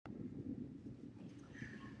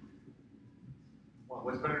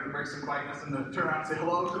What's better to break some quietness than to turn around and say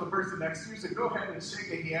hello to the person next to you? So go ahead and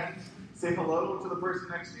shake a hand. Say hello to the person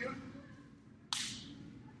next to you.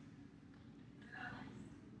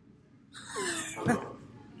 Hello.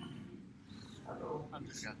 Hello. I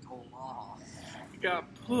just got told off. You got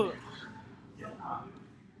put. Yeah. I'm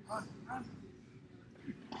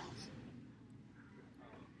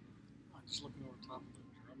just looking over top of the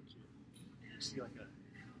drum kit. You see like a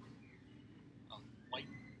white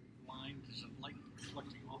line, there's a light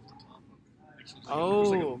reflecting off the top of it. There's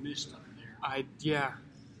like a mist up there.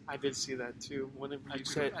 I did see that too.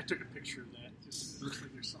 I took a picture of that. It looks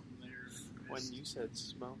like there's something there. When you said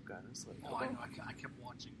smoke, I was like, I know. I kept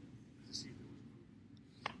watching to see if it was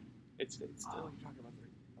moving. It's still. You're talking about the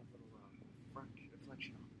little front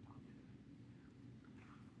reflection on the top of it.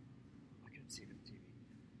 I couldn't see it on TV.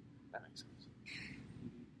 That makes sense.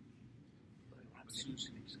 But as soon as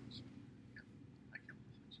it makes sense, I kept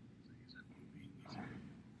watching. Is that movie?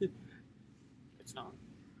 It's not.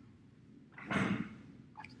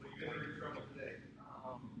 You're in trouble today.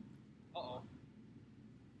 Uh-oh.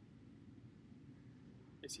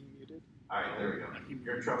 Is he muted? All right, there we go.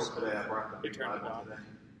 You're in trouble today. I brought the big turned it Bible off. today.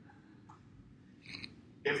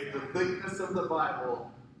 If the thickness of the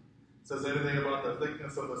Bible says anything about the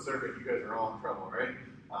thickness of the sermon, you guys are all in trouble, right?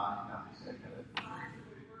 No.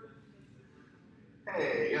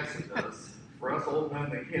 Hey, yes it does. For us old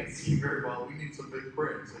men that can't see very well, we need some big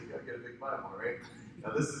print, so you got to get a big Bible, right?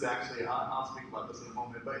 Now this is actually, I'll speak about this in a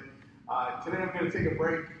moment, but today I'm going to take a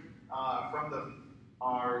break from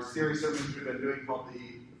our series sermons we've been doing called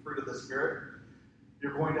the Fruit of the Spirit.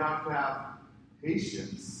 You're going to have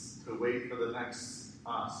patience to wait for the next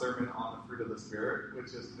sermon on the fruit of the Spirit,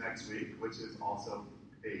 which is next week, which is also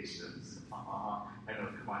patience. I know,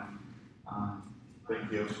 come on.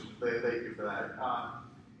 Thank you. Thank you for that.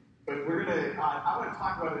 But we're going to, I want to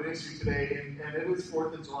talk about an issue today, and it is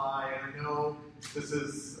 4th of July, and I know this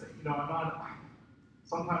is, I'm not,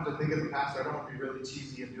 sometimes I think as a pastor, I don't want to be really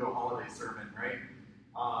cheesy and do a holiday sermon, right?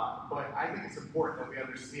 But I think it's important that we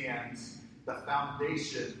understand the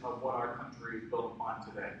foundation of what our country is built upon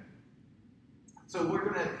today. So we're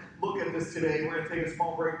going to look at this today. We're going to take a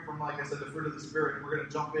small break from, like I said, the fruit of the Spirit, and we're going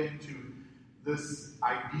to jump into this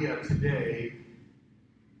idea today,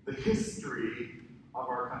 the history of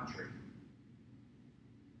our country.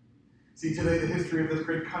 See, today the history of this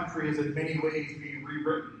great country is in many ways being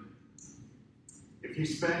rewritten. If you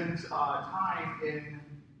spend time in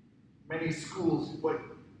many schools, what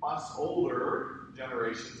us older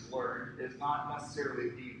generations learned is not necessarily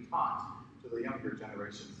being taught to the younger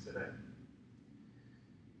generations today.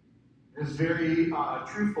 It is very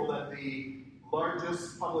truthful that the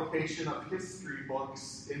largest publication of history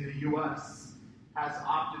books in the U.S. has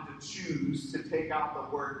opted to choose to take out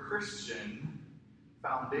the word Christian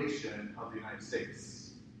foundation of the United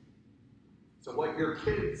States. So what your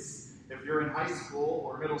kids, if you're in high school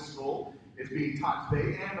or middle school, is being taught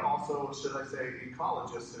today, and also, should I say, in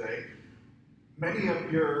colleges today, many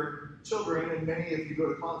of your children, and many if you go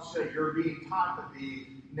to college today, you're being taught that the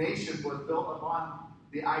nation was built upon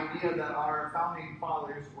the idea that our founding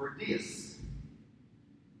fathers were deists.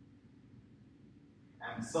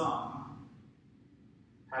 And some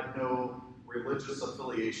had no religious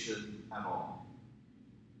affiliation at all.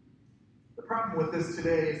 The problem with this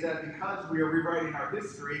today is that because we are rewriting our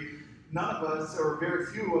history, none of us, or very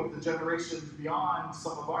few of the generations beyond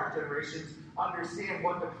some of our generations, understand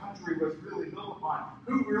what the country was really built upon.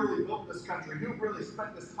 Who really built this country? Who really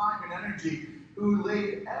spent this time and energy? Who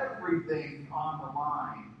laid everything on the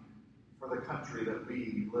line for the country that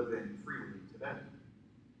we live in freely today?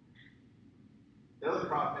 The other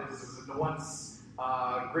problem is in the once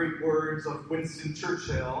great words of Winston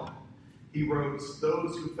Churchill. He wrote,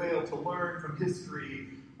 "Those who fail to learn from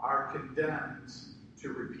history are condemned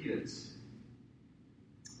to repeat it."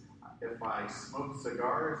 If I smoked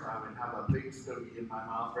cigars, I would have a big stogie in my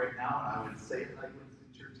mouth right now, and I would say it like Winston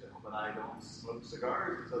Churchill, but I don't smoke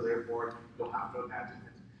cigars, so therefore you'll have to imagine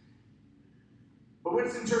it. But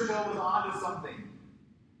Winston Churchill was on to something.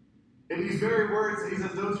 In these very words, he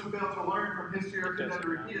says, those who fail to learn from history are condemned to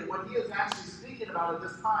repeat it. What he is actually speaking about at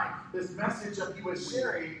this time, this message that he was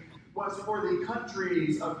sharing, was for the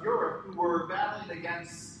countries of Europe who were battling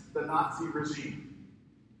against the Nazi regime.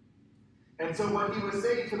 And so what he was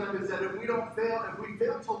saying to them is that if we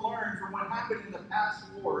fail to learn from what happened in the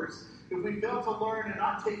past wars, if we fail to learn and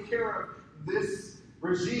not take care of this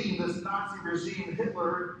regime, this Nazi regime,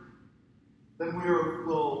 Hitler, then we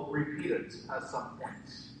will repeat it at some point.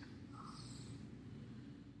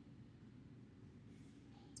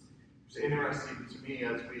 It's interesting to me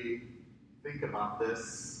as we think about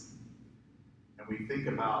this, and we think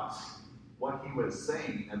about what he was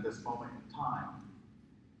saying at this moment in time.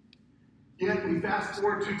 Yet we fast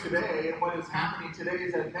forward to today, and what is happening today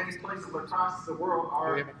is that many places across the world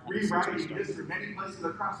are rewriting history. Many places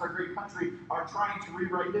across our great country are trying to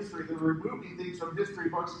rewrite history. They're removing things from history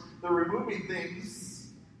books. They're removing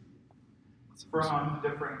things from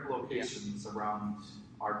different locations around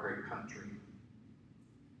our great country.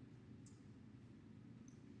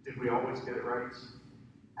 Did we always get it right?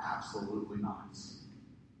 Absolutely not.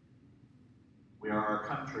 We are a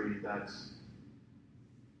country that,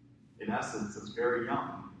 in essence, is very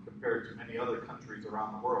young compared to many other countries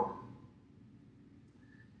around the world.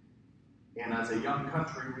 And as a young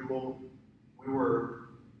country, we were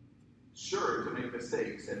sure to make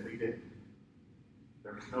mistakes, and we did.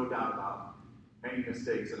 There's no doubt about it. Many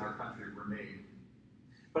mistakes in our country were made.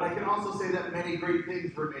 But I can also say that many great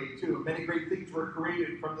things were made too. Many great things were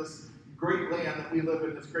created from this great land that we live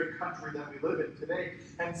in, this great country that we live in today.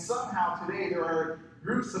 And somehow today there are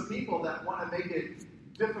groups of people that want to make it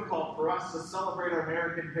difficult for us to celebrate our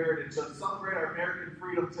American heritage, to celebrate our American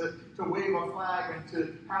freedom, to wave a flag and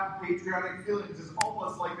to have patriotic feelings. It's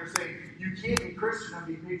almost like they're saying, you can't be Christian and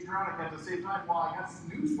be patriotic at the same time. Well, I got some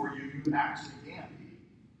news for you. You actually can be.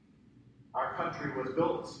 Our country was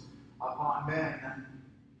built upon men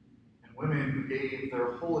and women who gave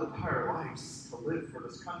their whole entire lives to live for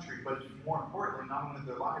this country, but more importantly, not only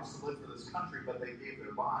their lives to live for this country, but they gave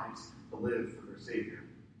their lives to live for their Savior.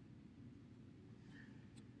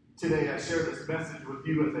 Today, I share this message with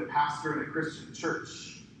you as a pastor in a Christian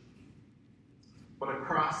church. But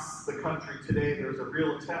across the country today, there's a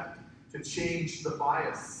real attempt to change the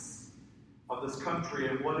bias of this country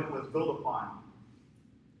and what it was built upon.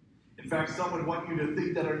 In fact, some would want you to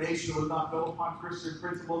think that our nation was not built upon Christian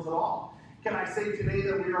principles at all. Can I say today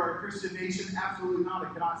that we are a Christian nation? Absolutely not.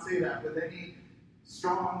 I cannot say that with any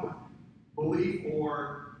strong belief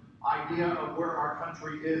or idea of where our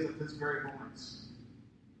country is at this very moment.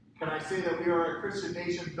 Can I say that we are a Christian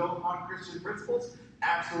nation built upon Christian principles?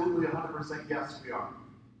 Absolutely, 100% yes, we are.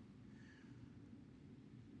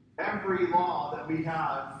 Every law that we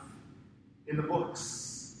have in the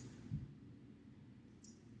books,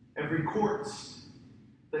 every court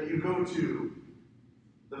that you go to,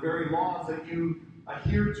 the very laws that you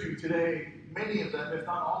adhere to today, many of them, if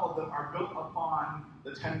not all of them, are built upon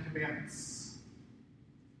the Ten Commandments.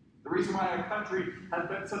 The reason why our country has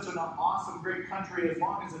been such an awesome, great country as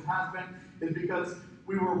long as it has been is because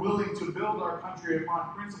we were willing to build our country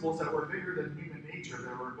upon principles that were bigger than human nature,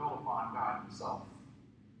 that were built upon God Himself.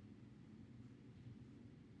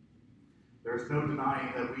 There's no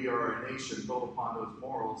denying that we are a nation built upon those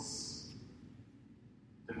morals.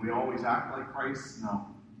 Did we always act like Christ? No.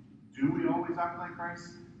 Do we always act like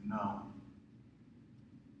Christ? No.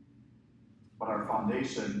 But our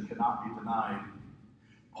foundation cannot be denied.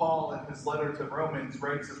 Paul, in his letter to Romans,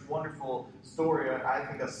 writes this wonderful story, I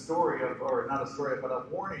think a story of, or not a story, but a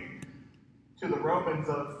warning to the Romans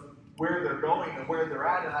of where they're going and where they're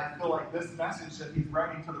at. And I feel like this message that he's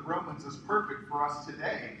writing to the Romans is perfect for us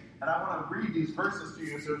today. And I want to read these verses to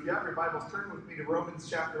you. So if you have your Bibles, turn with me to Romans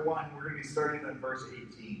chapter 1. We're going to be starting at verse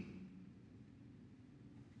 18.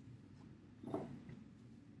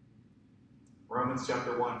 Romans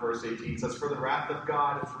chapter 1, verse 18 says, "For the wrath of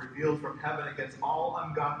God is revealed from heaven against all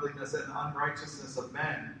ungodliness and unrighteousness of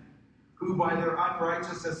men, who by their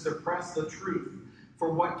unrighteousness suppress the truth.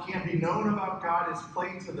 For what can be known about God is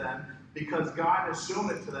plain to them, because God has shown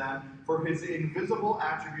it to them. For His invisible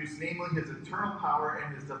attributes, namely His eternal power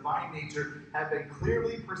and His divine nature, have been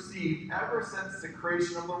clearly perceived ever since the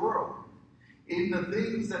creation of the world, in the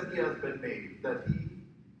things that He has been made, that He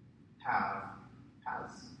has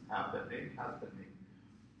been made.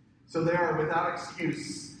 So they are without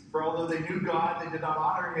excuse. For although they knew God, they did not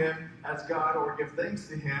honor Him as God or give thanks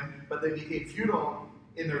to Him, but they became futile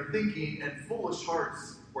in their thinking, and foolish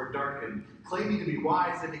hearts were darkened. Claiming to be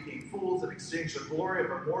wise, they became fools and exchanged the glory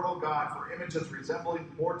of a mortal God for images resembling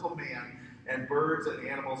mortal man, and birds and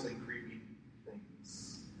animals and creeping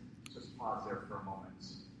things." Just pause there for a moment.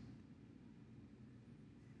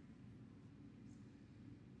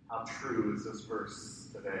 How true is this verse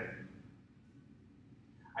today?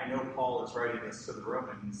 I know Paul is writing this to the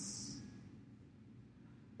Romans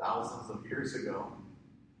thousands of years ago.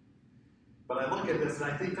 But I look at this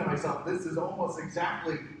and I think to myself, this is almost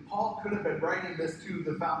exactly, Paul could have been writing this to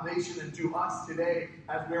the foundation and to us today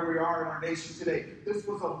as where we are in our nation today. This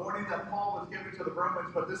was a warning that Paul was giving to the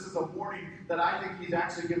Romans, but this is a warning that I think he's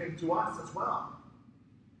actually giving to us as well.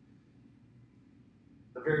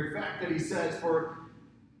 The very fact that he says, For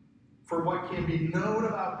For what can be known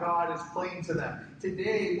about God is plain to them.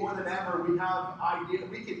 Today, more than ever, we have idea.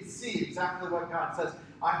 We can see exactly what God says.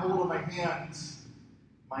 I hold in my hand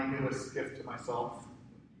my newest gift to myself.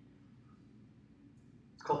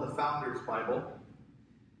 It's called the Founders Bible.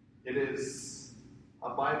 It is a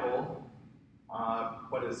Bible,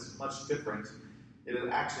 but is much different. It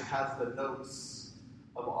actually has the notes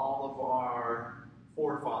of all of our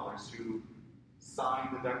forefathers who signed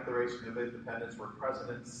the Declaration of Independence, were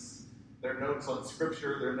presidents. Their notes on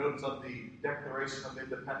Scripture, their notes on the Declaration of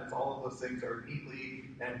Independence, all of those things are neatly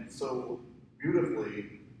and so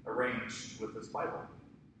beautifully arranged with this Bible.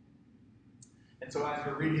 And so as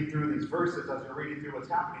you're reading through these verses, as you're reading through what's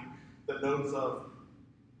happening, the notes of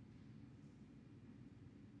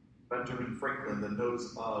Benjamin Franklin, the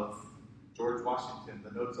notes of George Washington,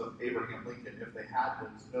 the notes of Abraham Lincoln, if they had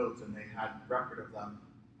those notes and they had record of them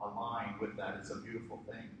aligned with that, it's a beautiful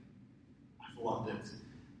thing. I've loved it.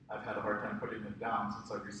 I've had a hard time putting it down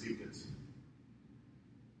since I've received it.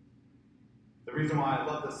 The reason why I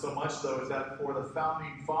love this so much, though, is that for the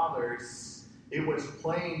founding fathers, it was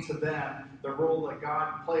plain to them the role that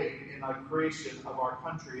God played in the creation of our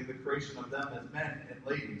country, in the creation of them as men and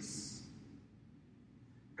ladies.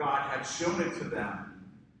 God had shown it to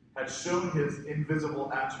them, had shown his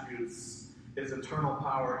invisible attributes, his eternal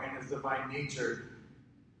power, and his divine nature.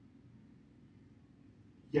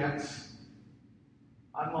 Yet,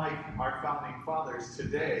 unlike our founding fathers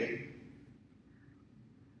today,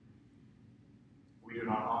 we do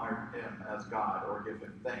not honor him as God or give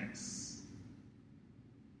him thanks.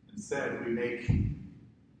 Instead, we make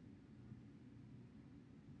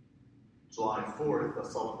July 4th a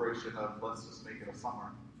celebration of, let's just make it a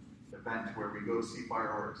summer event where we go see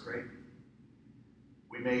fireworks, right?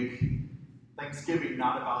 We make Thanksgiving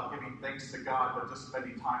not about giving thanks to God, but just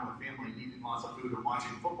spending time with family, eating lots of food, and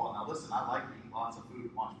watching football. Now listen, I like to eat lots of food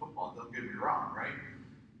and watch football, don't get me wrong, right?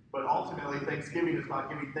 But ultimately, Thanksgiving is about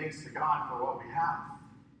giving thanks to God for what we have.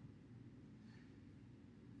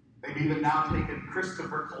 They've even now taken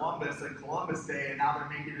Christopher Columbus and Columbus Day, and now they're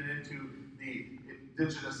making it into the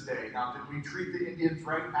Indigenous Day. Now, did we treat the Indians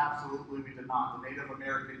right? Absolutely, we did not. The Native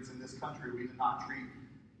Americans in this country, we did not treat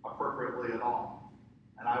appropriately at all.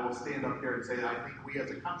 And I will stand up here and say that I think we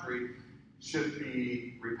as a country should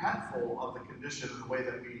be repentful of the condition and the way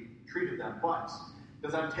that we treated them. But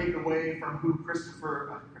does that take away from who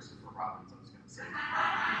Christopher Robbins, I was going to say.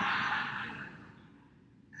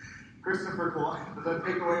 Christopher Columbus, does that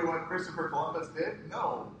take away what Christopher Columbus did?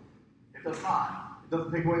 No, it does not. It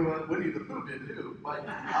doesn't take away what Winnie the Pooh did do. But,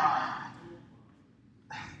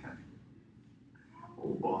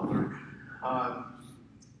 oh bother.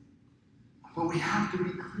 But we have to be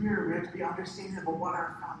clear, we have to be understanding of what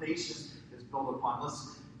our foundation is built upon.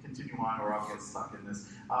 Let's continue on or I'll get stuck in this.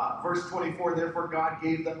 Verse 24, therefore God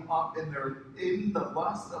gave them up in the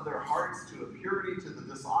lust of their hearts to impurity, to the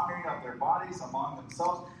dishonoring of their bodies among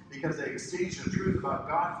themselves, because they exchanged the truth about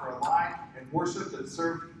God for a lie and worshipped and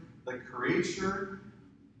served the creature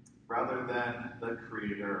rather than the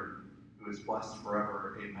Creator, who is blessed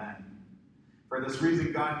forever. Amen. For this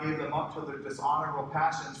reason, God gave them up to their dishonorable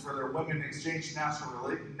passions, for their women exchanged natural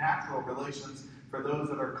relations for those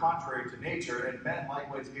that are contrary to nature, and men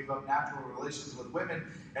likewise gave up natural relations with women,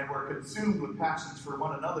 and were consumed with passions for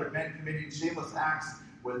one another, men committing shameless acts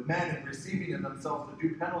with men, and receiving in themselves the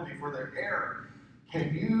due penalty for their error.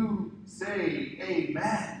 Can you say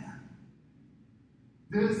amen?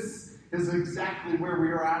 This is exactly where we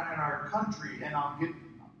are at in our country, and I'll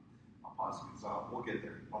pause because we'll get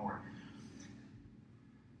there. Don't worry.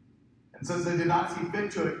 And since they did not see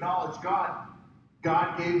fit to acknowledge God,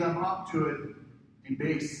 God gave them up to a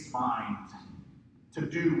debased mind, to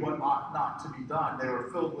do what ought not to be done. They were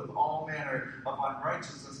filled with all manner of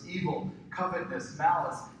unrighteousness, evil, covetousness,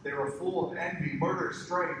 malice. They were full of envy, murder,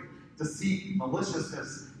 strife, deceit,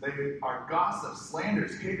 maliciousness. They are gossips,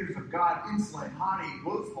 slanders, haters of God, insolent, haughty,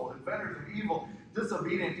 boastful, inventors of evil,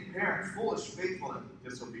 disobedient to parents, foolish, faithful, and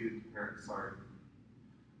disobedient to parents. Sorry.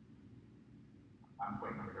 I'm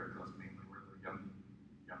pointing over here because mainly we're the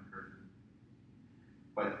younger.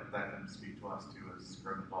 But that can speak to us too as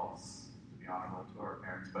grown adults, to be honorable to our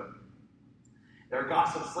parents. But they're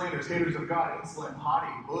gossips, slanders, haters of God, insolent,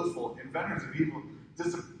 haughty, boastful, inventors of evil,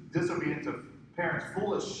 disobedient to parents,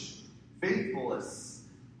 foolish, faithless,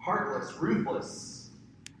 heartless, ruthless.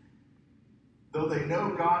 Though they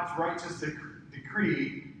know God's righteous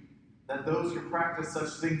decree that those who practice such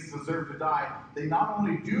things deserve to die, they not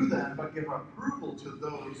only do them, but give approval to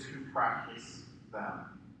those who practice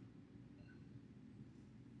them.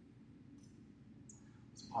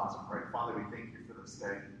 Let's pause and pray. Father, we thank you for this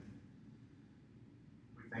day.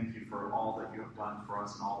 We thank you for all that you have done for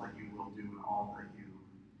us and all that you will do and all that you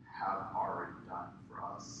have already done for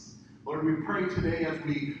us. Lord, we pray today as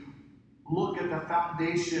we look at the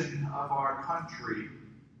foundation of our country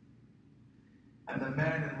and the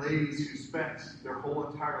men and ladies who spent their whole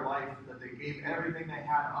entire life, that they gave everything they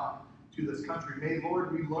had up to this country. May,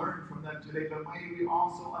 Lord, we learn from them today, but may we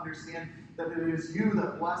also understand that it is you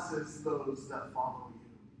that blesses those that follow you.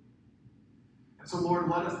 And so, Lord,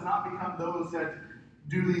 let us not become those that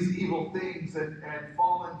do these evil things and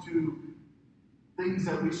fall into things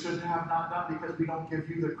that we should have not done because we don't give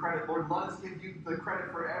you the credit. Lord, let us give you the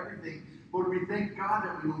credit for everything. Lord, we thank God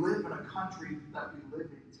that we live in a country that we live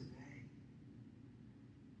in today.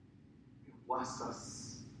 You've blessed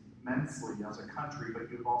us immensely as a country, but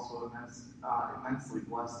you've also immensely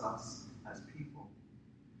blessed us as people.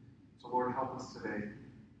 So, Lord, help us today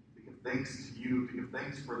to give thanks to you, to give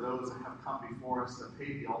thanks for those that have come before us that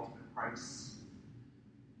paid the ultimate price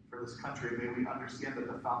for this country. May we understand that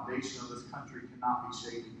the foundation of this country cannot be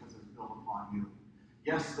shaken because it's built upon you.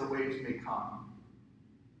 Yes, the waves may come,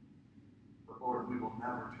 but Lord, we will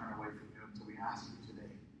never turn away from you until we ask you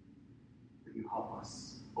today that you help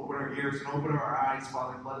us. Open our ears and open our eyes,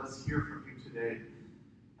 Father. Let us hear from you today,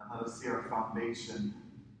 and let us see our foundation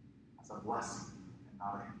as a blessing and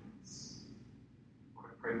not a hindrance.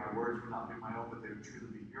 Lord, I pray my words would not be my own, but they would truly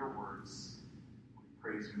be your words. We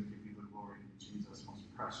praise you and give you the glory in Jesus'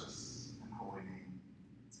 most precious and holy name.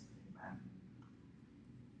 Amen.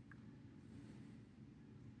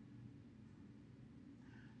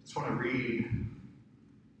 Just want to read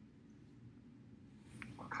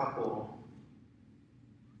a couple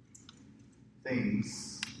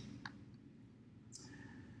things.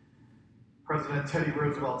 President Teddy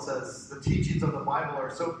Roosevelt says, "The teachings of the Bible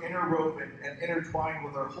are so interwoven and intertwined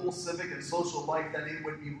with our whole civic and social life that it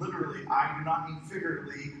would be literally, I do not mean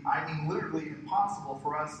figuratively, I mean literally impossible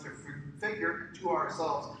for us to figure to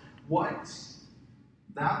ourselves what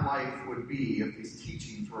that life would be if these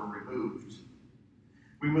teachings were removed.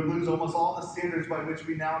 We would lose almost all the standards by which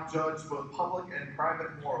we now judge both public and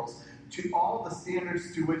private morals, to all the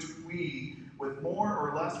standards to which we, with more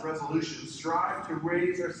or less resolution, strive to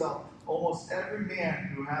raise ourselves. Almost every man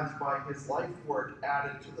who has by his life work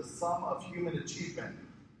added to the sum of human achievement,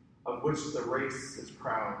 of which the race is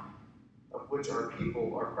proud, of which our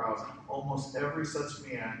people are proud, almost every such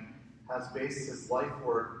man has based his life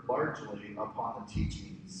work largely upon the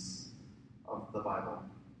teachings of the Bible."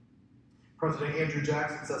 President Andrew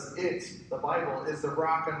Jackson says, the Bible, is the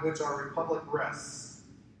rock on which our republic rests.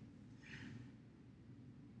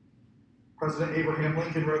 President Abraham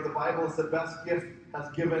Lincoln wrote, "The Bible is the best gift the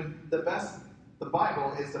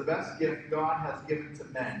Bible is the best gift God has given to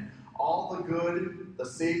men. All the good the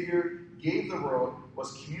Savior gave the world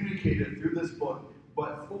was communicated through this book,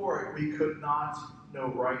 but for it we could not know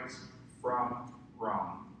right from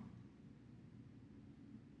wrong."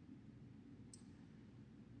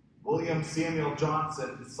 William Samuel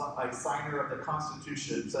Johnson, a signer of the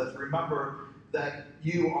Constitution, says, "Remember that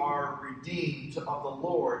you are redeemed of the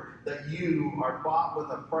Lord, that you are bought with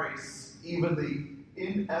a price, even the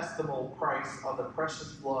inestimable price of the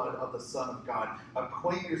precious blood of the Son of God.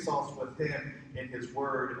 Acquaint yourselves with him in his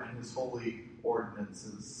word and his holy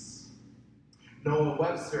ordinances." Noah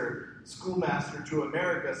Webster, schoolmaster to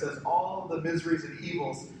America, says, "All the miseries and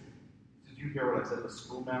evils..." Did you hear what I said? The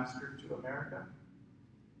schoolmaster to America?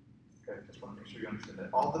 Okay, just want to make sure you understand that.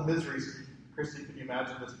 All the miseries, Christy, could you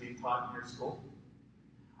imagine this being taught in your school?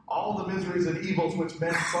 "All the miseries and evils which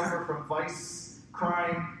men suffer from vice,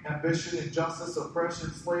 crime, ambition, injustice,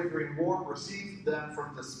 oppression, slavery, and war receive them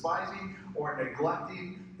from despising or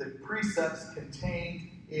neglecting the precepts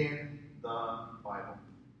contained in the Bible."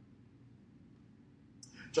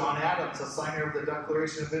 John Adams, a signer of the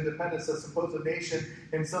Declaration of Independence, says, "Suppose a nation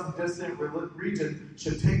in some distant region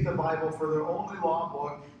should take the Bible for their only law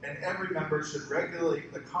book, and every member should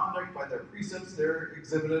regulate the conduct by their precepts there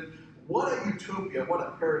exhibited. What a utopia, what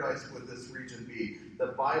a paradise would this region be.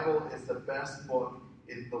 The Bible is the best book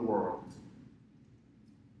in the world."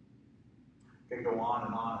 I can go on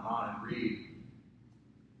and on and on and read.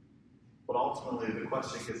 But ultimately, the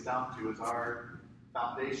question gets down to, is our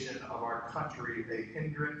foundation of our country a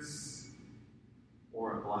hindrance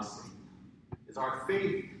or a blessing? Is our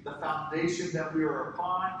faith the foundation that we are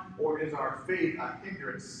upon, or is our faith a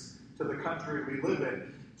hindrance to the country we live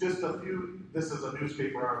in? This is a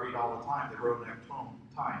newspaper I read all the time, the Roanoke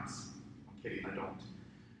Times. I'm kidding, I don't.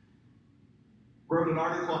 Wrote an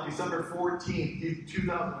article on December 14th,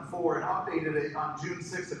 2004, and updated it on June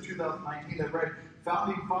 6th of 2019 that read,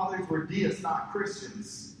 "Founding fathers were deists, not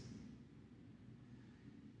Christians.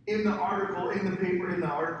 in the article in the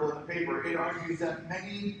paper, it argues that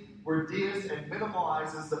many were deists and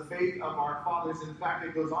minimalizes the faith of our fathers. In fact,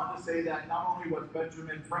 it goes on to say that not only was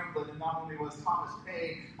Benjamin Franklin and not only was Thomas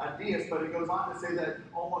Paine a deist, but it goes on to say that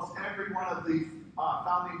almost every one of the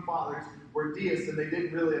founding fathers were deists and they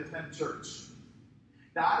didn't really attend church.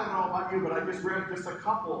 Now, I don't know about you, but I just read just a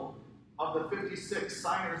couple of the 56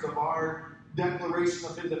 signers of our Declaration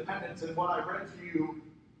of Independence, and what I read to you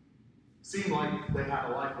seemed like they had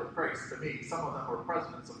a life with Christ to me. Some of them were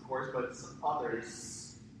presidents, of course, but some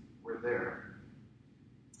others were there.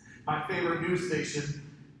 My favorite news station,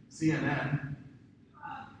 CNN,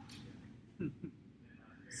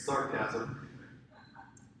 sarcasm,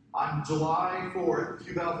 on July 4th,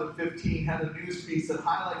 2015, had a news piece that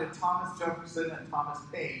highlighted Thomas Jefferson and Thomas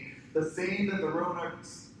Paine, the same that the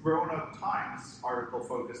Roanoke Times article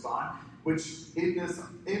focused on, which in this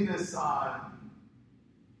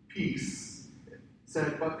piece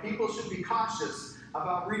said, but people should be cautious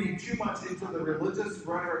about reading too much into the religious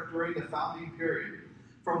rhetoric during the founding period.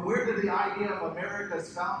 From where did the idea of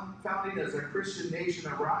America's founding as a Christian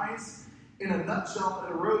nation arise? In a nutshell,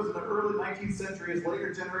 it arose in the early 19th century as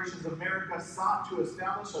later generations of America sought to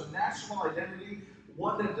establish a national identity,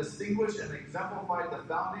 one that distinguished and exemplified the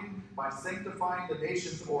founding by sanctifying the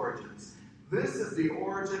nation's origins. This is the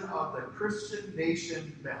origin of the Christian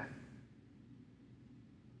nation myth.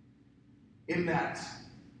 In that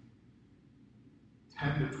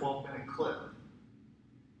 10 to 12 minute clip,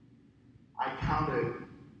 I counted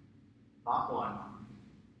not one,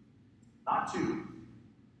 not two,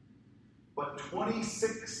 but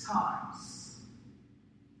 26 times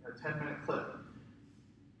in a 10-minute clip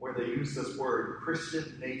where they use this word,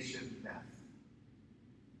 Christian nation myth.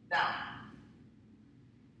 Now,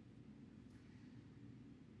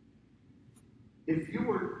 if you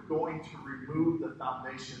were going to remove the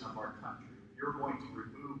foundation of our country, if you were going to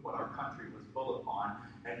remove what our country was built upon,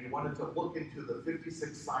 and you wanted to look into the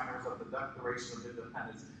 56 signers of the Declaration of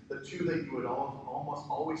Independence, the two that you would almost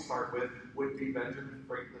always start with would be Benjamin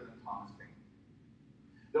Franklin and Thomas Paine.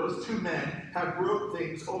 Those two men have wrote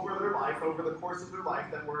things over their life, over the course of their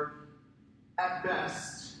life, that were, at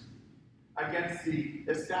best, against the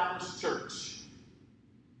established church.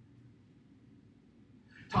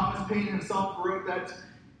 Thomas Paine himself wrote that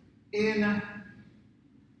he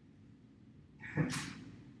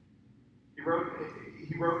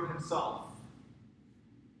wrote himself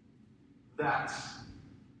that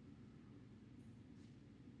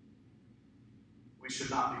we should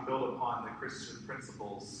not be built upon the Christian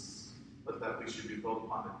principles, but that we should be built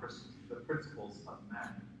upon the principles of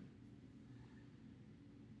men.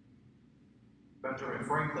 Benjamin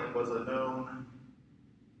Franklin was a known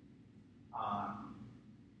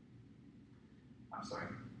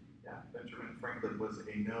Benjamin Franklin was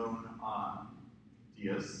a known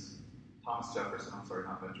deist. Thomas Jefferson,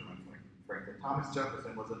 not Benjamin Franklin. Thomas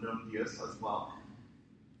Jefferson was a known deist as well.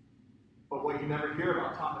 But what you never hear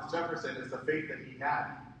about Thomas Jefferson is the faith that he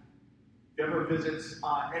had. If you ever visit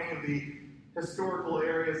any of the historical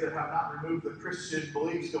areas that have not removed the Christian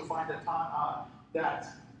beliefs, you'll find that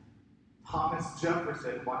Thomas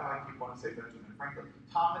Jefferson, why do I keep wanting to say Benjamin Franklin?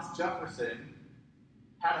 Thomas Jefferson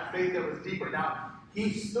had a faith that was deeper. Now,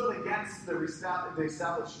 he stood against the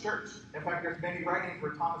established church. In fact, there's many writings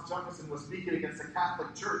where Thomas Jefferson was speaking against the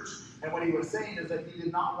Catholic Church. And what he was saying is that he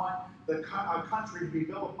did not want a country to be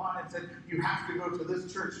built upon and said, you have to go to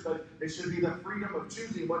this church, but it should be the freedom of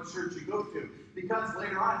choosing what church you go to. Because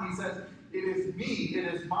later on he says, it is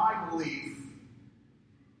my belief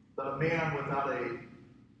that a man without a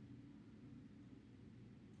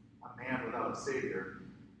Savior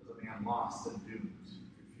is a man lost and doomed to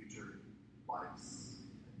future lives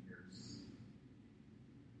and years.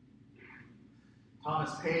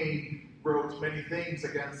 Thomas Paine wrote many things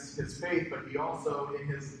against his faith, but he also, in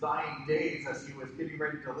his dying days, as he was getting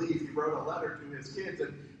ready to leave, he wrote a letter to his kids.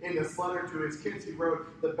 And in this letter to his kids, he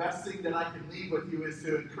wrote, the best thing that I can leave with you is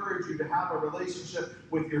to encourage you to have a relationship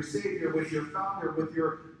with your Savior, with your Founder, with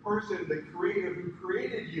your person, the Creator who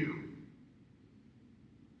created you.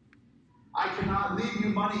 I cannot leave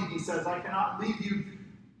you money, he says. I cannot leave you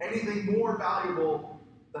anything more valuable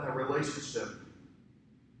than a relationship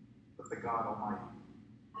with the God Almighty.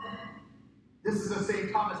 This is the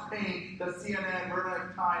same Thomas Paine that CNN,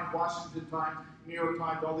 Roanoke Times, Washington Times, New York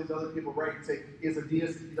Times, all these other people write and say he is a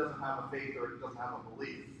deist, he doesn't have a faith, or he doesn't have a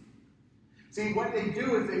belief. See, what they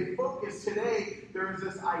do is they focus today, there is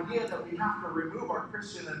this idea that we have to remove our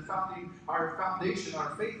Christian and our foundation,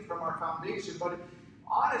 our faith from our foundation. But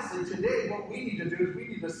honestly, today, what we need to do is we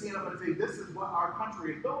need to stand up and say, this is what our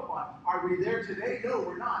country is built upon. Are we there today? No,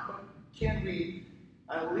 we're not. But can we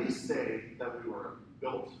at least say that we were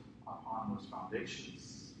built upon those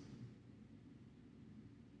foundations.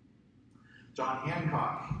 John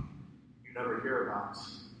Hancock, you never hear about.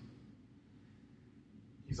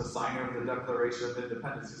 He's a signer of the Declaration of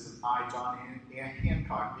Independence. He says, I, John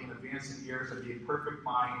Hancock, being advanced in years and being perfect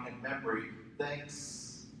mind and memory,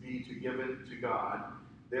 thanks be to give it to God.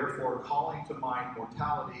 Therefore, calling to mind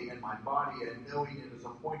mortality and my body, and knowing it is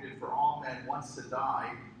appointed for all men once to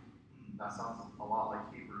die. That sounds a lot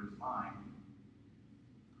like Hebrews 9.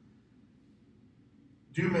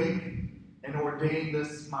 Do make and ordain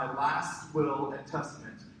this my last will and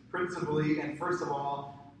testament. Principally and first of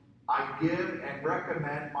all, I give and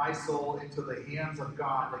recommend my soul into the hands of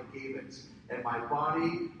God that gave it, and my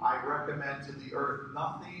body I recommend to the earth,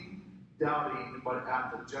 nothing doubting, but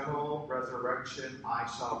at the general resurrection I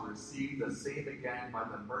shall receive the same again by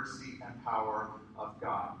the mercy and power of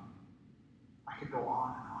God. I could go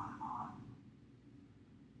on and on and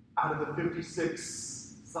on. Out of the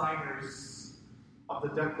 56 signers of the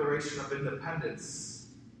Declaration of Independence,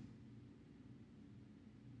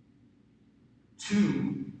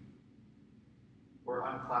 2 were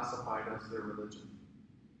unclassified as their religion.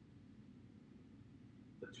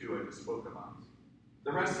 The 2 I just spoke about.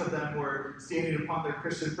 The rest of them were standing upon their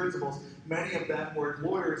Christian principles. Many of them were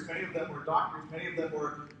lawyers, many of them were doctors, many of them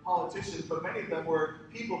were politicians, but many of them were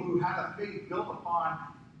people who had a faith built upon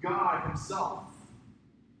God Himself.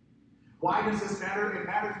 Why does this matter? It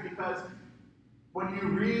matters because when you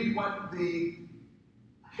read what the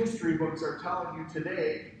history books are telling you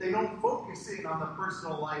today, they don't focus in on the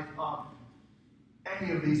personal life of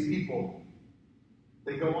any of these people.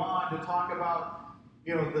 They go on to talk about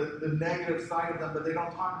the negative side of them, but they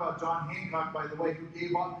don't talk about John Hancock, by the way, who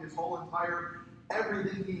gave up his whole entire,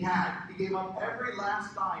 everything he had. He gave up every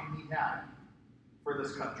last dime he had for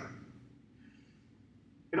this country.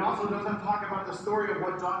 It also doesn't talk about the story of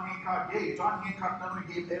what John Hancock gave. John Hancock not only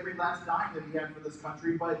gave every last dime that he had for this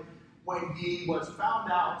country, but when he was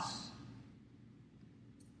found out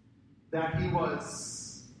that he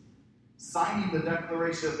was signing the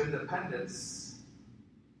Declaration of Independence,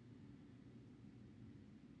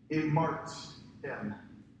 it marked him.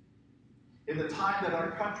 In the time that our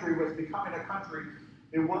country was becoming a country,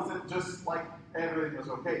 it wasn't just like everything was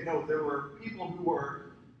okay. No, there were people who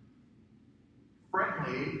were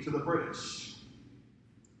friendly to the British.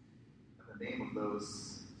 And the name of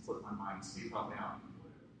those slipped my mind. Steve, help me out.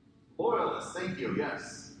 Loyalists, thank you,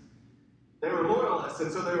 yes. They were loyalists,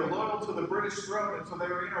 and so they were loyal to the British throne, and so they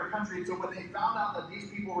were in our country. And so when they found out that these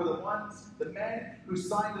people were the men who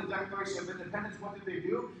signed the Declaration of Independence, what did they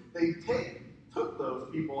do? They took those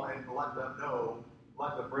people and let them know,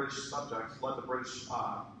 let the British subjects, let the British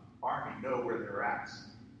army know where they're at.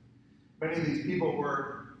 Many of these people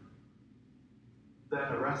were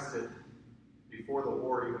then arrested before the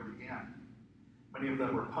war even began. Many of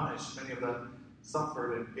them were punished. Many of them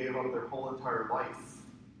suffered and gave up their whole entire life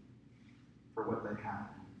for what they had.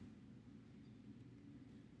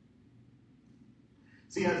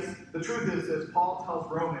 See, as the truth is, as Paul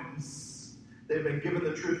tells Romans, they've been given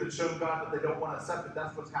the truth and shown God that they don't want to accept it.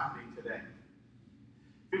 That's what's happening today.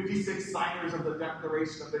 56 signers of the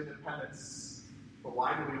Declaration of Independence. But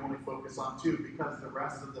why do we only focus on 2? Because the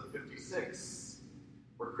rest of the 56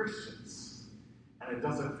 were Christians. And it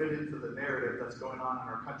doesn't fit into the narrative that's going on in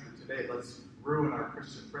our country today. Let's ruin our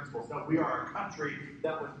Christian principles. No, we are a country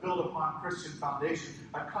that was built upon Christian foundation,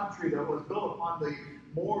 a country that was built upon the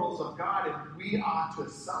morals of God, and we ought to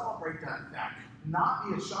celebrate that fact, not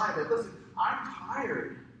be shy of it. Listen, I'm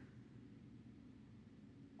tired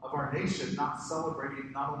of our nation not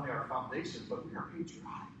celebrating not only our foundation, but we are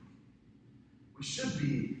patriotic. We should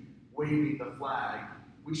be waving the flag.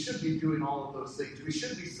 We should be doing all of those things. We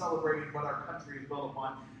should be celebrating what our country is built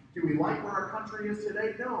upon. Do we like where our country is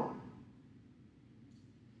today? No.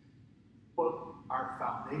 But our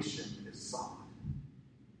foundation is solid.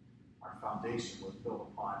 Our foundation was built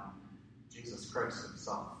upon Jesus Christ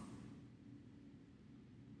Himself.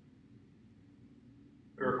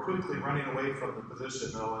 We are quickly running away from the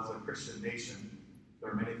position, though, as a Christian nation.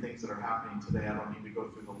 There are many things that are happening today. I don't need to go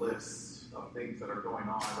through the list of things that are going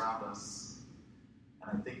on around us.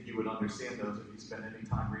 And I think you would understand those if you spend any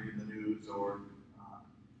time reading the news or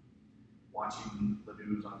watching the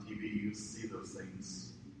news on TV. You see those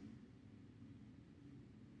things.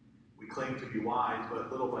 We claim to be wise,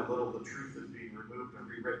 but little by little the truth is being removed and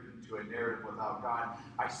rewritten into a narrative without God.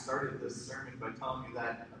 I started this sermon by telling you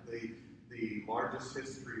that the largest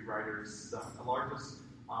history writers, the largest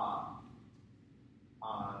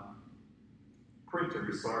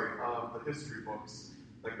printers, of the history books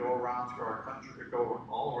that go around to our country, that go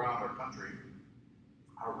all around our country,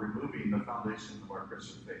 are removing the foundation of our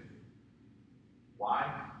Christian faith. Why?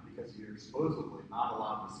 Because you're supposedly not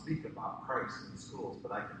allowed to speak about Christ in schools,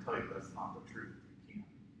 but I can tell you that's not the truth. You can't.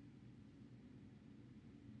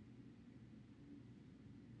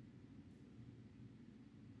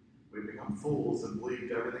 We've become fools and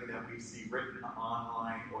believed everything that we see written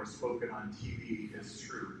online or spoken on TV is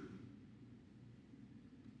true.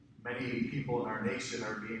 Many people in our nation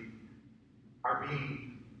are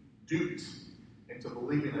being duped into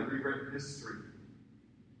believing a rewritten history.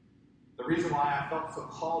 The reason why I felt so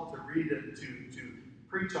called to read it, to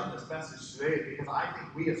preach on this message today, is because I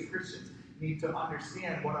think we as Christians need to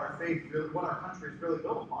understand what our faith, what our country is really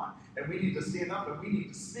built upon. And we need to stand up and we need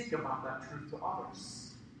to speak about that truth to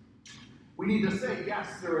others. We need to say, yes,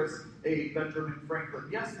 there is a Benjamin Franklin.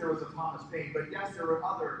 Yes, there was a Thomas Paine. But yes, there were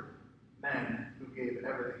other men who gave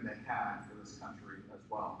everything they had for this country as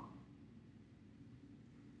well.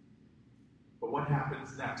 But what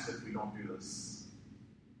happens next if we don't do this?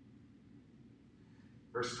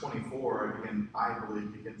 Verse 24, again, I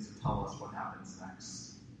believe, begins to tell us what happens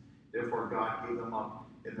next. Therefore, God gave them up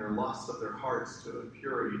in their lust of their hearts to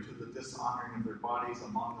impurity, to the dishonoring of their bodies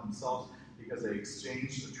among themselves, because they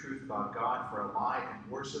exchanged the truth about God for a lie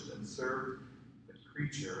and worshipped and served the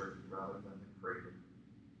creature rather than the Creator.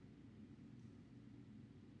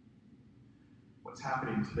 What's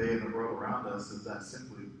happening today in the world around us is that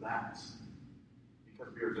simply that.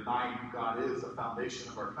 Because we are denying who God is, the foundation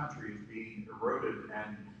of our country is being eroded,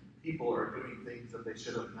 and people are doing things that they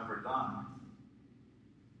should have never done.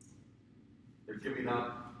 They're giving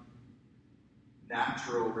up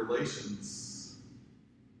natural relations,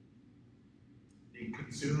 being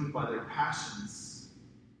consumed by their passions,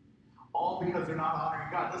 all because they're not honoring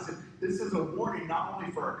God. Listen, this is a warning not only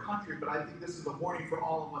for our country, but I think this is a warning for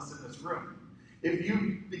all of us in this room. If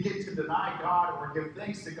you begin to deny God or give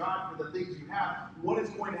thanks to God for the things you have, what is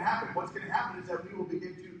going to happen? What's going to happen is that we will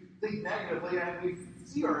begin to think negatively, and we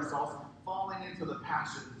see ourselves falling into the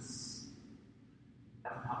passions.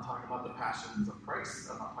 And I'm not talking about the passions of Christ.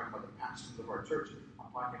 I'm not talking about the passions of our church.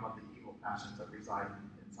 I'm talking about the evil passions that reside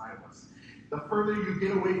inside of us. The further you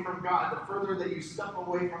get away from God, the further that you step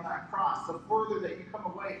away from that cross, the further that you come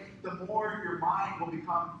away, the more your mind will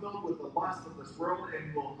become filled with the lust of this world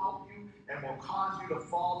and will help you and will cause you to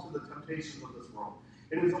fall to the temptations of this world.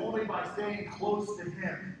 It is only by staying close to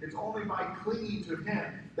Him, it's only by clinging to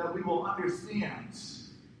Him that we will understand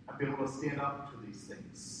and be able to stand up to these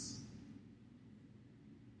things.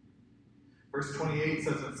 Verse 28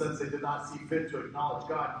 says that since they did not see fit to acknowledge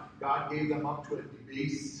God, God gave them up to a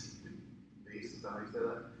debased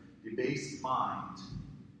mind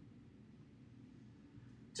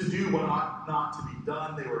to do what ought not to be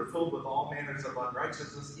done. They were filled with all manners of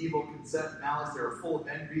unrighteousness, evil consent, malice. They were full of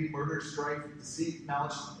envy, murder, strife, deceit,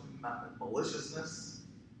 maliciousness.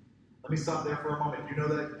 Let me stop there for a moment. You know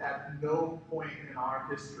that at no point in our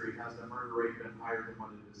history has the murder rate been higher than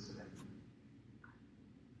what it is today.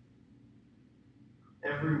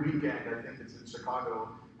 Every weekend, I think it's in Chicago,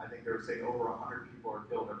 I think they're saying over 100 people are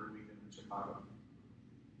killed every weekend in Chicago.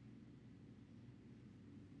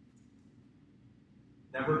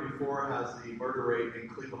 Never before has the murder rate in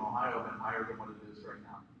Cleveland, Ohio been higher than what it is right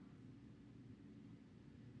now.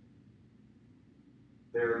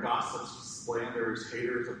 There are gossips, slanderers,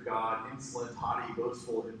 haters of God, insolent, haughty,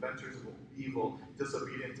 boastful, inventors of evil,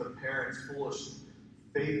 disobedient to parents, foolish,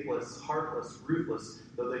 faithless, heartless, ruthless,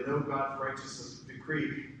 though they know God's righteousness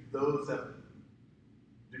decree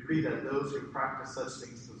that those who practice such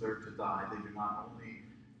things deserve to die. They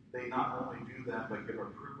not only do them, but give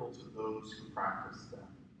approval to those who practice them.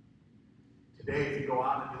 Today, if you go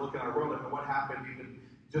out and you look at our world, and what happened, even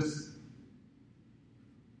just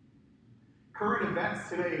current events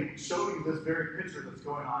today show you this very picture that's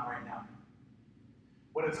going on right now.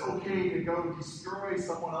 When it's okay to go destroy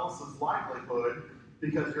someone else's livelihood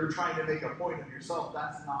because you're trying to make a point of yourself,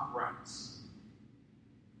 that's not right.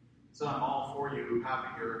 So I'm all for you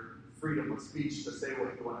having your freedom of speech to say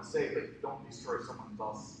what you want to say, but don't destroy someone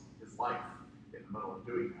else's life in the middle of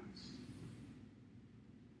doing that.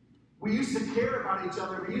 We used to care about each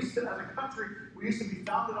other. We used to, as a country, we used to be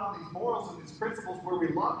founded on these morals and these principles where we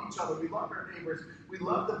loved each other, we loved our neighbors, we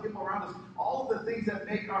loved the people around us. All of the things that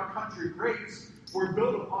make our country great were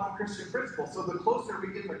built upon Christian principles. So the closer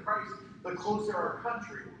we get to Christ, the closer our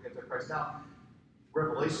country will get to Christ. Now,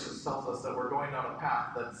 Revelation tells us that we're going down a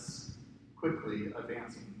path that's quickly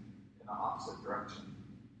advancing in the opposite direction.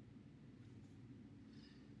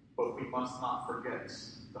 But we must not forget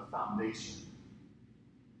the foundation.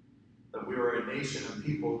 That we are a nation of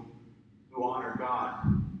people who honor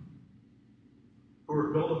God, who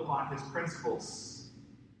are built upon His principles,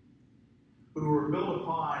 who are built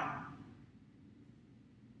upon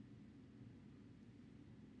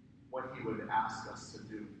he would ask us to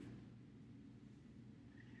do.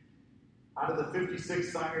 Out of the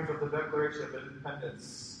 56 signers of the Declaration of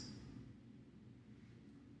Independence,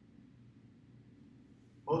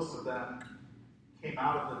 most of them came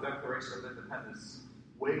out of the Declaration of Independence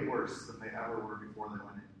way worse than they ever were before they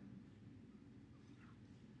went in.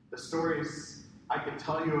 The stories I could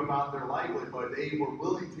tell you about their livelihood, they were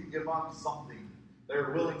willing to give up something. They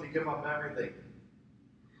were willing to give up everything.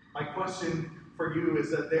 My question for you is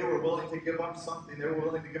that they were willing to give up something. They were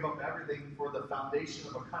willing to give up everything for the foundation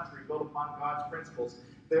of a country built upon God's principles.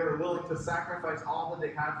 They were willing to sacrifice all that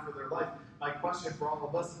they had for their life. My question for all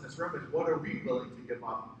of us in this room is, what are we willing to give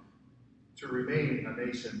up to remain a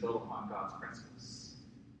nation built upon God's principles?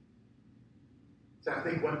 So I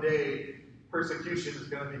think one day persecution is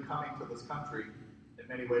going to be coming to this country. In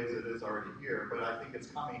many ways it is already here, but I think it's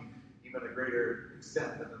coming even a greater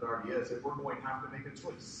extent than it already is. And we're going to have to make a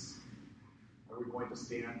choice. Are we going to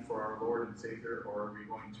stand for our Lord and Savior, or are we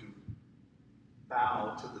going to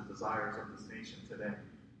bow to the desires of this nation today?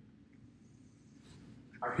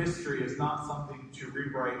 Our history is not something to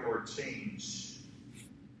rewrite or change.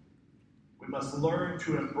 We must learn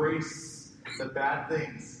to embrace the bad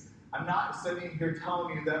things. I'm not sitting here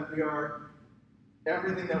telling you that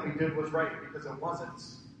everything that we did was right, because it wasn't.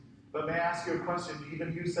 But may I ask you a question?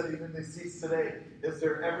 Even you said, even the seats today, is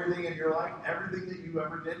there everything in your life, everything that you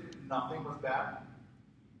ever did, nothing was bad?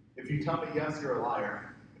 If you tell me yes, you're a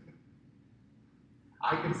liar.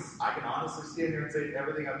 I can honestly stand here and say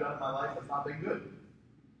everything I've done in my life has not been good.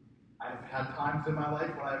 I've had times in my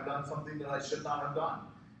life when I've done something that I should not have done.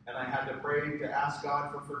 And I had to pray to ask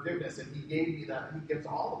God for forgiveness, and He gave me that. He gives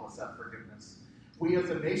all of us that forgiveness. We as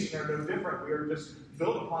a nation are no different. We are just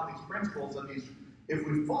built upon these principles and these. If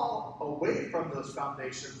we fall away from those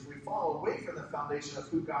foundations, we fall away from the foundation of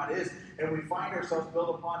who God is, and we find ourselves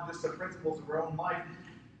built upon just the principles of our own life,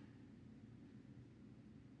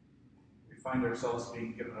 we find ourselves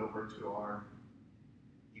being given over to our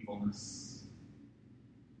evilness.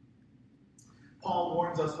 Paul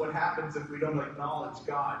warns us what happens if we don't acknowledge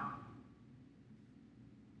God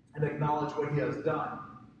and acknowledge what He has done.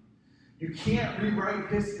 You can't rewrite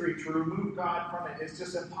history to remove God from it. It's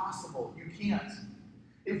just impossible. You can't.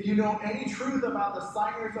 If you know any truth about the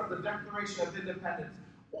signers of the Declaration of Independence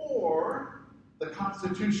or the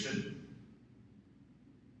Constitution,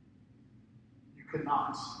 you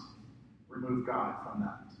cannot remove God from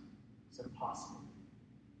that. It's impossible.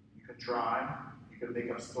 You can try. You can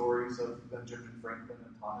make up stories of Benjamin Franklin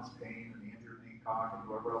and Thomas Paine and Andrew Hancock and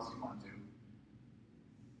whoever else you want to.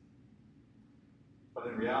 But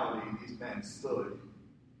in reality, these men stood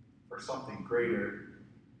for something greater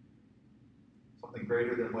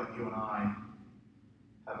than what you and I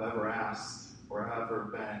have ever asked or have ever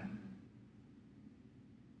been.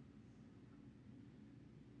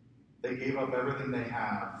 They gave up everything they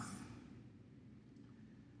have.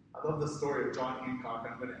 I love the story of John Hancock.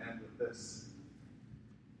 I'm going to end with this.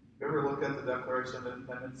 You ever look at the Declaration of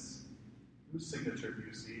Independence? Whose signature do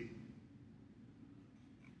you see?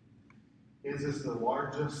 His is the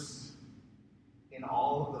largest in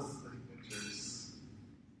all of the signatures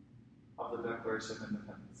of the Declaration of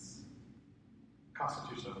Independence.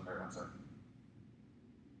 Constitution of America, I'm sorry.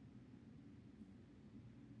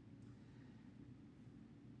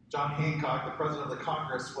 John Hancock, the President of the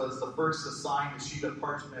Congress, was the first to sign the sheet of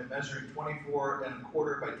parchment measuring 24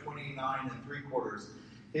 1/4 by 29 3/4.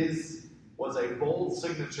 His was a bold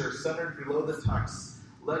signature centered below the text.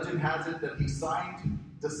 Legend has it that he signed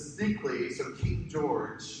distinctly so King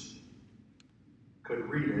George could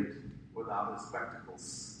read it without his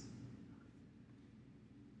spectacles.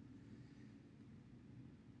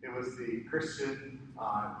 It was the Christian,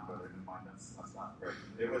 never mind, that's not right.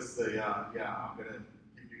 It was the, I'm going to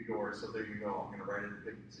give you yours, so there you go. I'm going to write it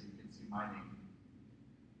big so you can see my name.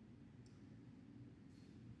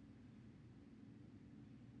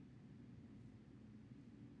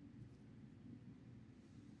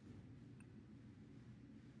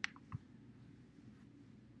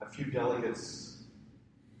 A few delegates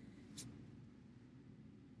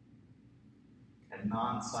and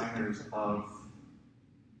non-signers of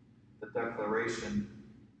the Declaration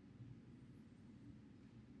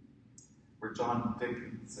were John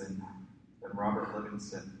Dickinson and Robert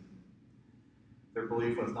Livingston. Their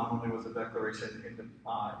belief was not only was the Declaration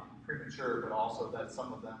premature, but also that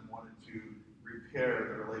some of them wanted to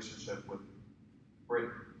repair the relationship with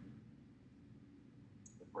Britain,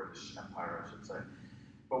 the British Empire, I should say.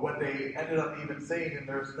 But what they ended up even saying in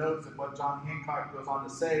their notes, and what John Hancock goes on to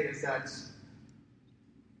say, is that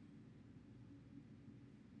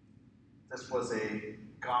this was a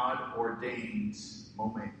God-ordained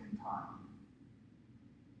moment in time.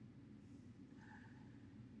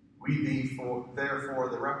 We, therefore,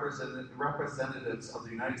 the representatives of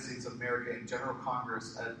the United States of America in General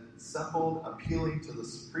Congress, assembled, appealing to the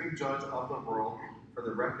Supreme Judge of the world for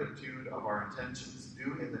the rectitude of our intentions,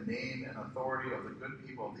 do in the name and authority of the good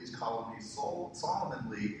people of these colonies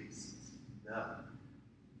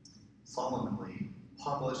solemnly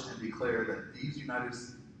publish and declare that these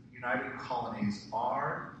united colonies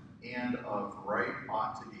are and of right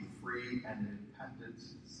ought to be free and independent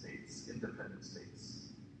states.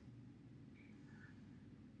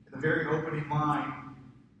 In the very opening line,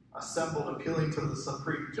 assembled, appealing to the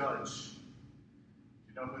Supreme Judge. Do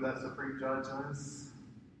you know who that Supreme Judge is?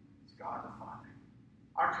 It's God the Father.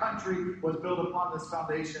 Our country was built upon this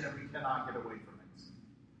foundation, and we cannot get away from it.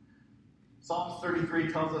 Psalms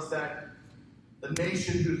 33 tells us that the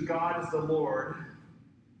nation whose God is the Lord,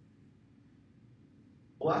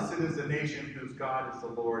 blessed is the nation whose God is the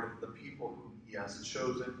Lord, the people whom he has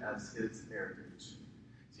chosen as his heritage.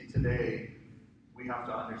 See, today, we have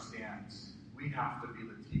to understand, we have to be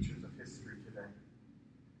the teachers of history today.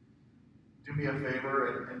 Do me a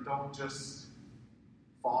favor and don't just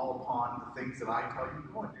fall upon the things that I tell you.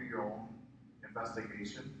 Go and do your own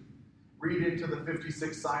investigation. Read into the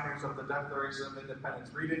 56 signers of the Declaration of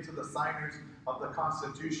Independence. Read into the signers of the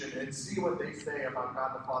Constitution and see what they say about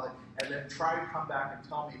God the Father. And then try to come back and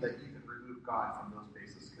tell me that you can remove God from those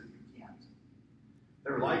bases, because you can't.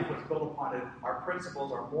 Their life was built upon it. Our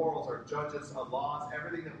principles, our morals, our judges, our laws,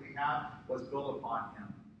 everything that we have was built upon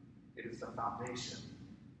him. It is the foundation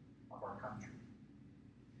of our country.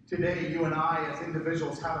 Today, you and I, as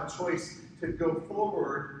individuals, have a choice to go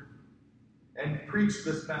forward and preach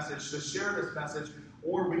this message, to share this message,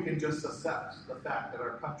 or we can just accept the fact that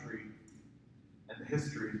our country and the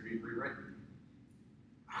history is being rewritten.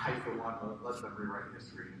 I, for one, won't let them rewrite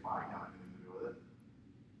history if I have anything to do with it.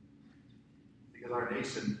 Because our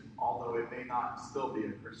nation, although it may not still be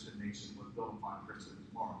a Christian nation, was built upon Christian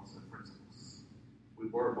morals and principles. We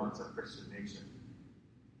were once a Christian nation.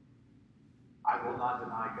 I will not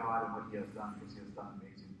deny God and what he has done, because he has done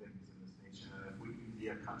amazing things in this nation. And if we can be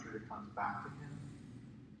a country that comes back to him,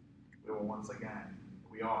 we will once again,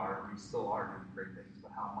 we still are doing great things,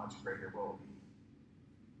 but how much greater will it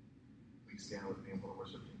be? We stand with me and we'll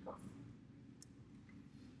worship team come.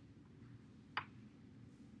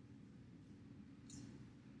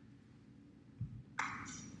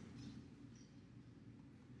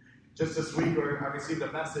 Just this week, I received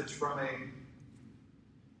a message from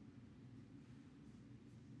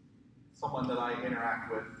someone that I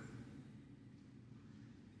interact with.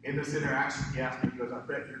 In this interaction, he asked me, he goes, I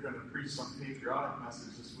bet you're going to preach some patriotic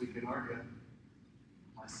message this weekend, aren't you?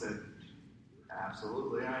 I said,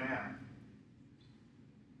 absolutely I am.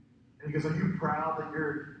 And he goes, are you proud that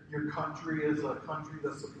your country is a country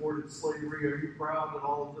that supported slavery? Are you proud that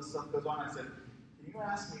all of this stuff goes on? I said, can I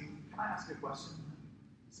ask you a question?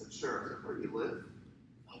 He said, sure. I said, where do you live?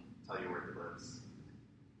 I'll tell you where he lives.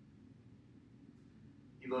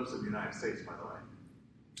 He lives in the United States, by the way.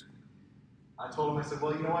 I told him, I said,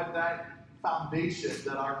 well, you know what? That foundation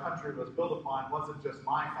that our country was built upon wasn't just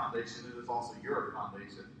my foundation, it is also your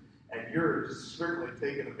foundation. And you're certainly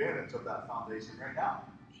taking advantage of that foundation right now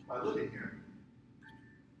by living here.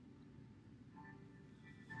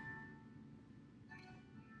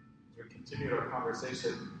 As we continued our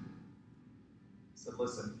conversation, I said,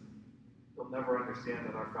 listen, you'll never understand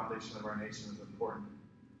that our foundation of our nation is important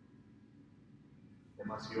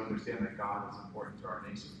unless you understand that God is important to our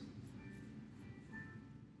nation.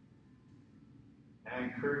 And I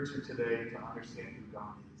encourage you today to understand who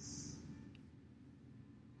God is.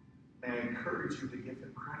 And I encourage you to give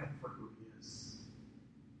him credit for who he is.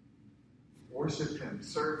 Worship him,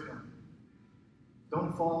 serve him.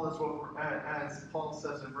 Don't fall as Paul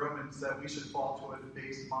says in Romans, that we should fall to a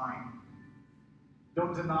debased mind.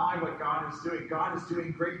 Don't deny what God is doing. God is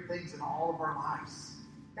doing great things in all of our lives.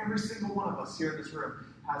 Every single one of us here in this room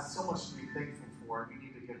has so much to be thankful for, and we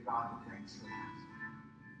need to give God the thanks for that.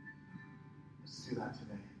 Let's do that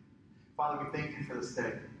today. Father, we thank you for this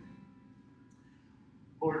day.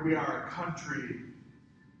 Lord, we are a country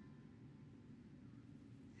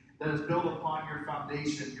that is built upon your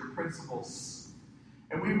foundation, your principles.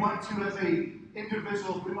 And we want to, as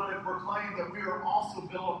individuals, we want to proclaim that we are also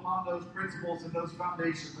built upon those principles and those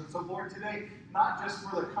foundations. And so, Lord, today, not just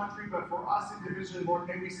for the country, but for us individually, Lord,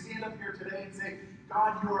 may we stand up here today and say,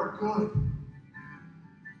 God, you are good.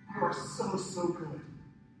 You are so, so good.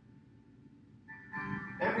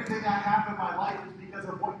 Everything I have in my life is because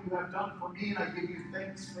of what you have done for me, and I give you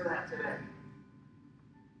thanks for that today.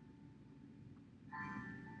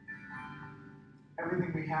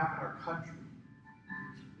 Everything we have in our country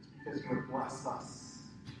is because you have blessed us.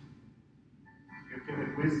 You've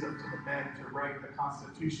given wisdom to the men to write the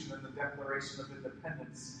Constitution and the Declaration of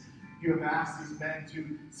Independence. You have asked these men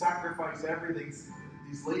to sacrifice everything,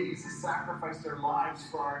 these ladies to sacrifice their lives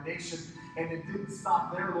for our nation. And it didn't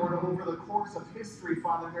stop there, Lord. Over the course of history,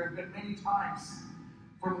 Father, there have been many times,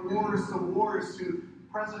 from wars, to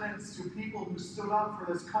presidents, to people who stood up for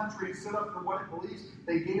this country, stood up for what it believes.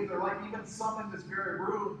 They gave their life. Even some in this very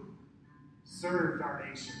room served our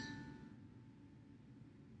nation.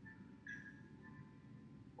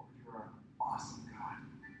 Lord, you are an awesome God.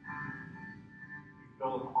 You've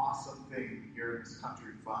built an awesome thing here in this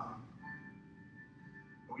country, Father.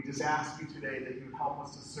 And we just ask you today that you would help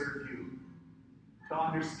us to serve you, to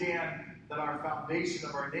understand that our foundation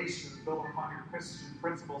of our nation is built upon your Christian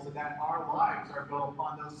principles, and that our lives are built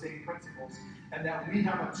upon those same principles, and that we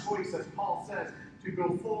have a choice, as Paul says, to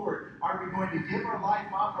go forward. Are we going to give our life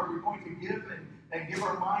up? Are we going to give and give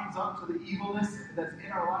our minds up to the evilness that's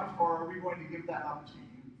in our lives, or are we going to give that up to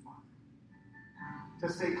you, Father? To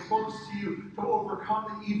stay close to you, to overcome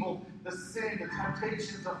the evil, the sin, the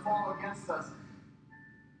temptations that fall against us,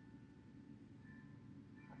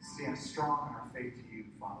 stand strong in our faith to you,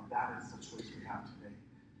 Father. That is the choice we have today.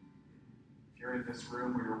 If you're in this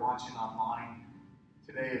room or you're watching online,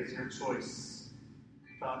 today is your choice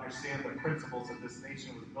to understand the principles that this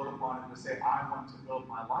nation was built upon and to say, I want to build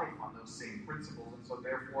my life on those same principles. And so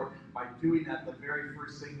therefore, by doing that, the very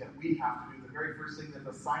first thing that we have to do, the very first thing that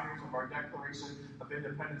the signers of our Declaration of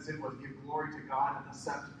Independence did was give glory to God and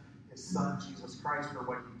accept his Son, Jesus Christ, for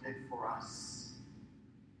what he did for us.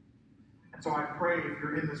 And so I pray if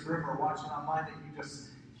you're in this room or watching online that you just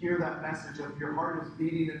hear that message of your heart is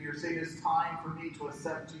beating and you're saying it's time for me to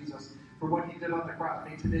accept Jesus for what he did on the cross.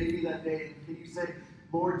 May today be that day. And can you say,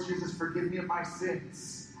 Lord Jesus, forgive me of my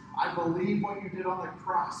sins. I believe what you did on the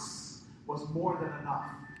cross was more than enough.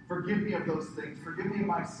 Forgive me of those things. Forgive me of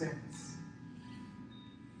my sins.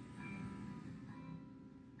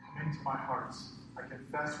 Come into my heart. I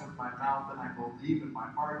confess with my mouth and I believe in my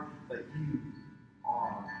heart that you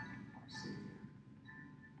are Savior.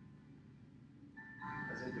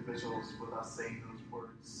 As individuals, with us saying those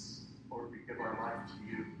words, Lord, we give our life to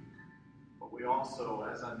you, but we also,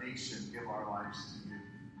 as a nation, give our lives to you.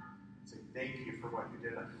 Say thank you for what you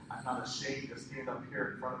did. I'm not ashamed to stand up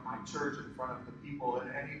here in front of my church, in front of the people,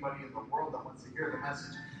 and anybody in the world that wants to hear the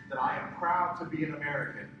message that I am proud to be an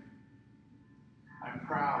American. I'm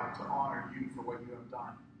proud to honor you for what you have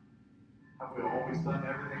done. Have we always done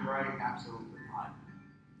everything right? Absolutely not.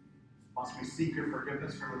 Must we seek your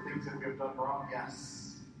forgiveness for the things that we have done wrong?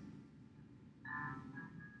 Yes.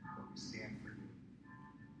 But we stand for you.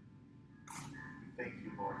 We thank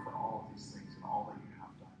you, Lord, for all of these things and all that you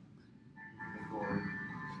have done. We give you the glory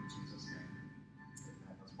in Jesus' name.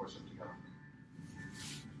 Amen. Let's worship together.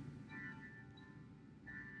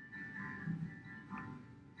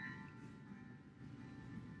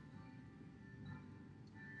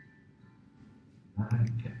 I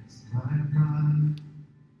cast my mind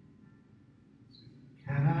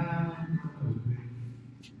Calvary,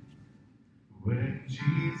 where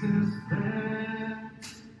Jesus bled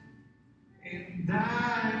and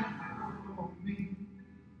died for me.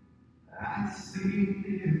 I see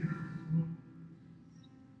his wounds,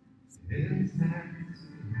 his hands, his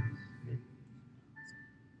feet,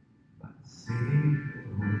 my Savior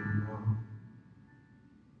wrong,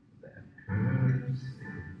 that curse is true.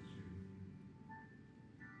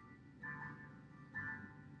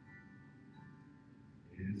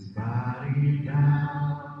 His body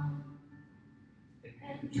down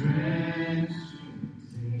and drenched in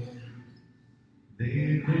tears,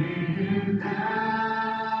 they laid him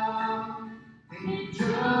down in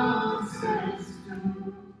Joseph's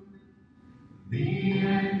tomb. The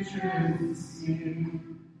entrance sealed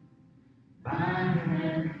by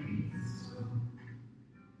every soul,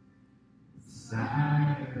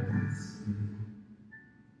 silence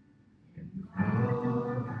and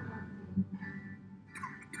all.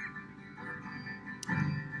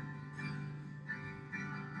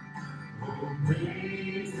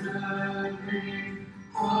 Praise the name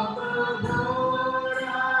of the Lord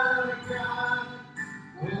our God.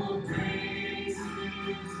 Oh, praise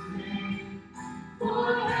his name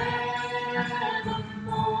forevermore.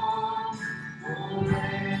 For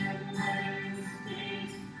endless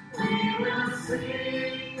days we will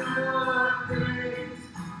sing your praise.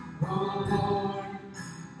 Oh,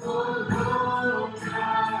 Lord our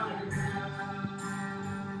God.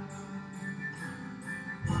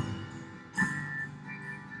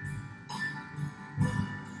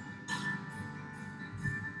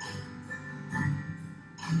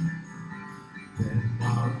 Then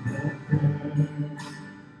on the third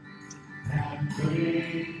and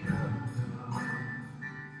break of dawn,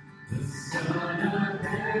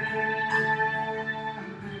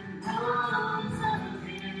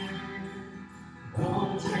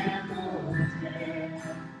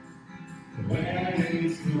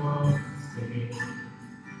 praise your name.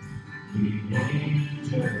 The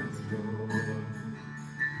angels roar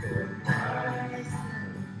for Christ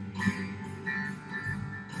the King.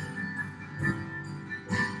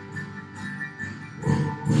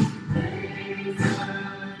 Praise the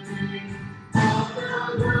name of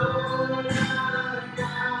the Lord our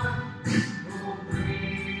God. Oh,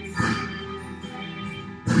 praise His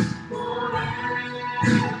name forevermore.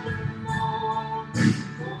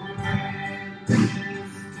 Forever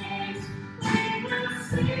His praise we will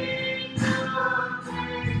sing your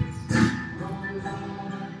praise. Oh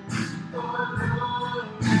Lord, our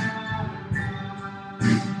God.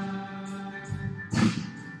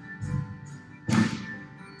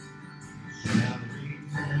 Shall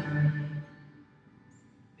return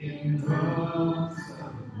in robes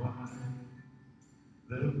of white.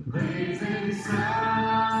 The blazing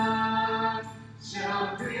sun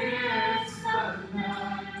shall pierce the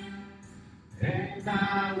night, and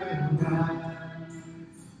I will rise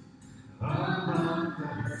among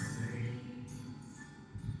the saints.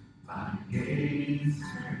 My gaze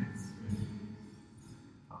turns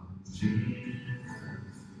on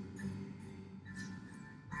Jesus.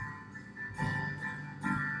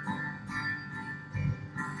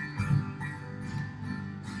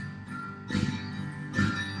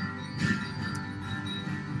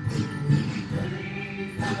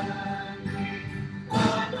 Praise the name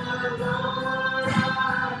of the Lord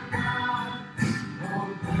our God.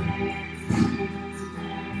 Oh, praise His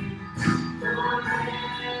name forevermore.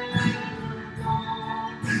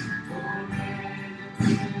 Forever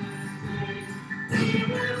His praise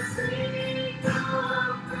we will sing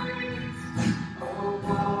your praise. Oh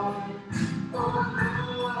Lord,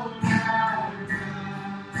 our God.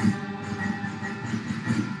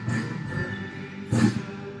 Praise the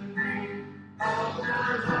name of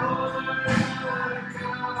the Lord our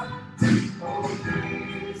God. Oh,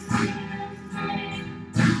 praise His name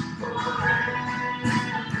forevermore.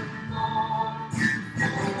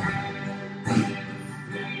 Forever His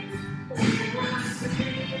praise we will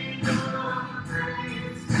sing your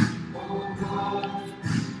praise. Oh Lord,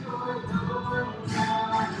 our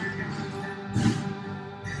God.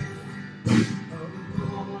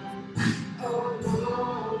 Oh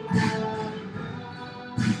Lord,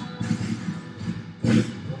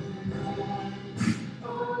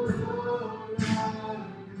 our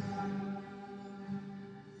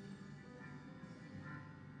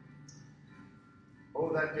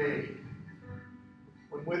Oh, that day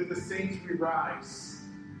when with the saints we rise,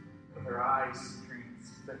 with our eyes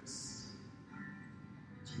transfixed on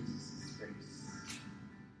Jesus' face.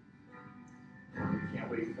 Lord, we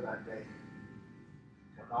can't wait for that day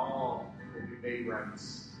when all will be made right.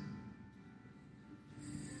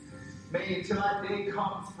 May until that day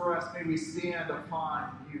comes for us, may we stand upon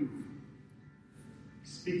you,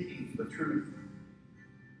 speaking the truth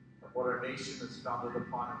of what our nation is founded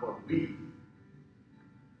upon and what we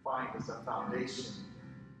find as a foundation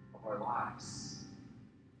of our lives.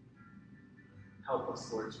 Help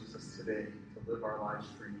us, Lord Jesus, today to live our lives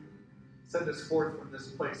for you. Send us forth from this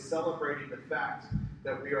place celebrating the fact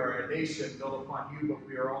that we are a nation built upon you, but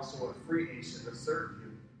we are also a free nation to serve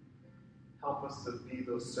you. Help us to be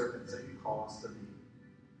those servants that you call us to be.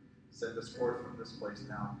 Send us forth from this place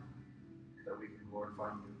now that we can glorify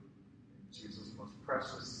you. In Jesus' most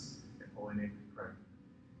precious and holy name we pray.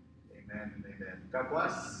 Amen and amen. God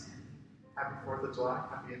bless. Happy 4th of July.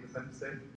 Happy Independence Day.